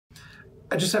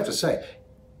I just have to say,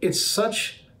 it's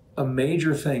such a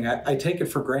major thing. I take it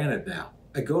for granted now.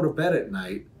 I go to bed at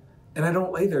night and I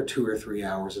don't lay there 2 or 3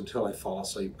 hours until I fall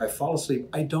asleep. I fall asleep.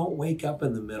 I don't wake up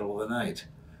in the middle of the night.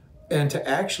 And to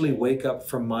actually wake up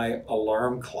from my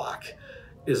alarm clock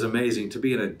is amazing. To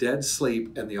be in a dead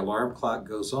sleep and the alarm clock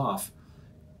goes off,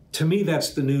 to me,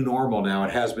 that's the new normal now.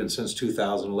 It has been since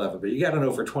 2011. But you got to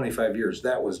know, for 25 years,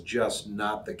 that was just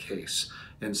not the case.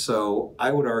 And so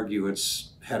I would argue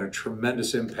it's had a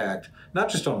tremendous impact, not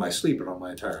just on my sleep, but on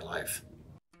my entire life.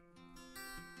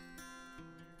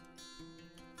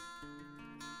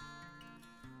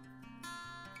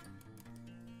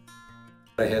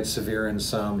 I had severe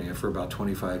insomnia for about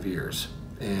 25 years.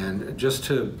 And just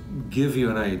to give you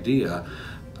an idea,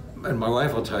 and my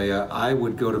wife will tell you, I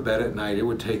would go to bed at night, it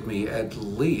would take me at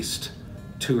least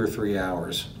 2 or 3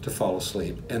 hours to fall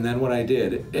asleep. And then when I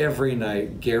did, every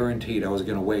night, guaranteed I was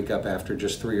going to wake up after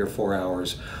just 3 or 4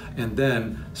 hours and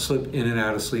then slip in and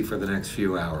out of sleep for the next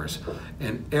few hours.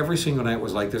 And every single night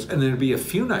was like this. And there'd be a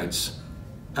few nights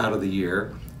out of the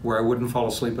year where I wouldn't fall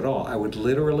asleep at all. I would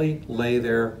literally lay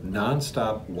there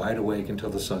nonstop, wide awake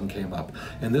until the sun came up.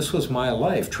 And this was my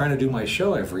life, trying to do my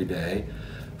show every day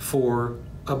for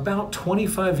about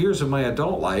 25 years of my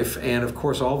adult life, and of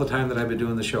course all the time that I've been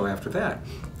doing the show after that.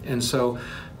 And so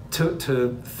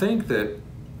to think that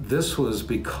this was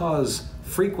because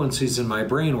frequencies in my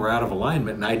brain were out of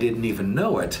alignment and I didn't even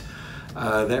know it,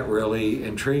 that really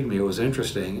intrigued me. It was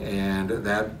interesting. And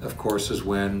that, of course, is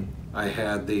when I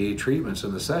had the treatments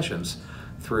and the sessions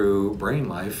through Brain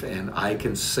Life, and I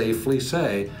can safely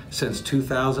say since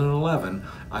 2011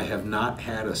 I have not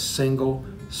had a single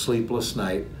sleepless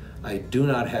night. I do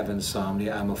not have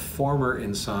insomnia. I'm a former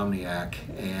insomniac,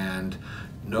 and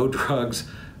no drugs,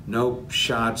 no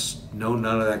shots, none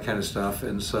of that kind of stuff.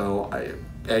 And so,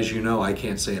 as you know, I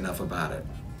can't say enough about it.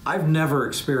 I've never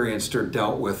experienced or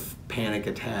dealt with panic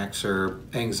attacks or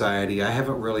anxiety. I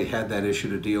haven't really had that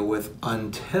issue to deal with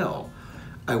until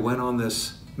I went on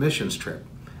this missions trip.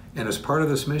 And as part of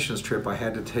this missions trip, I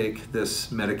had to take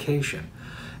this medication.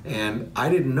 And I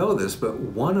didn't know this, but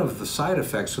one of the side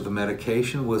effects of the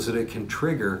medication was that it can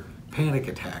trigger panic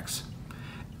attacks.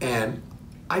 And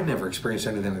I'd never experienced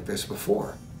anything like this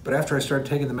before. But after I started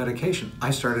taking the medication, I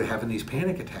started having these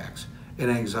panic attacks and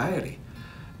anxiety.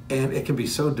 And it can be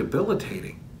so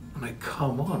debilitating. I'm like,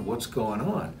 come on, what's going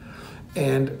on?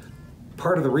 And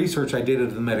part of the research I did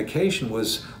of the medication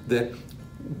was that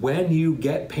when you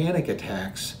get panic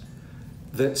attacks,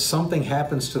 that something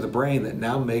happens to the brain that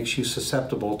now makes you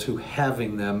susceptible to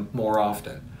having them more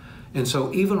often. And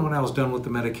so even when I was done with the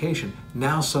medication,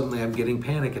 now suddenly I'm getting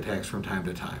panic attacks from time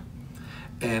to time.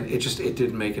 And it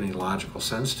didn't make any logical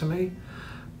sense to me.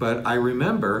 But I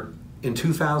remember in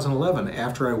 2011,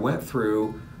 after I went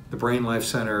through the Brain Life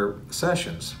Center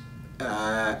sessions,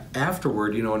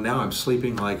 afterward, you know, now I'm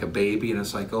sleeping like a baby and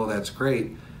it's like, oh, that's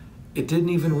great. It didn't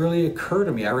even really occur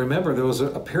to me. I remember there was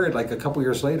a period like a couple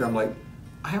years later, I'm like,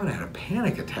 I haven't had a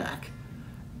panic attack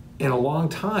in a long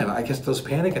time. I guess those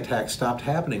panic attacks stopped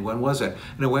happening. When was it?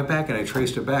 And I went back and I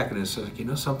traced it back, and it's like, you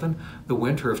know something? The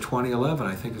winter of 2011,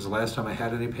 I think, is the last time I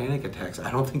had any panic attacks.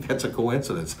 I don't think that's a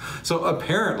coincidence. So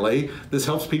apparently, this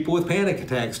helps people with panic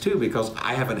attacks too, because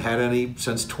I haven't had any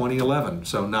since 2011.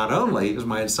 So not only is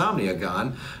my insomnia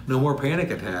gone, no more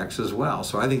panic attacks as well.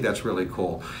 So I think that's really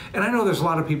cool. And I know there's a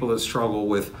lot of people that struggle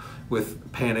with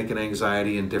panic and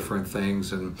anxiety and different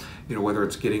things, and you know, whether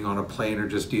it's getting on a plane or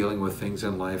just dealing with things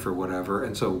in life or whatever.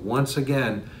 And so once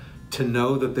again, to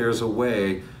know that there's a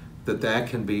way that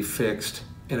can be fixed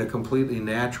in a completely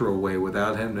natural way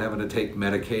without having to take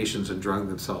medications and drug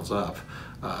themselves up.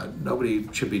 Nobody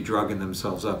should be drugging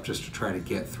themselves up just to try to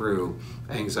get through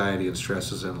anxiety and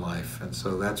stresses in life. And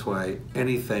so that's why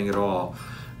anything at all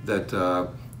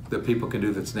that people can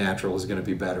do that's natural is going to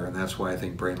be better. And that's why I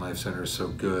think Brain Life Center is so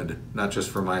good, not just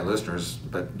for my listeners,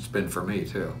 but it's been for me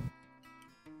too.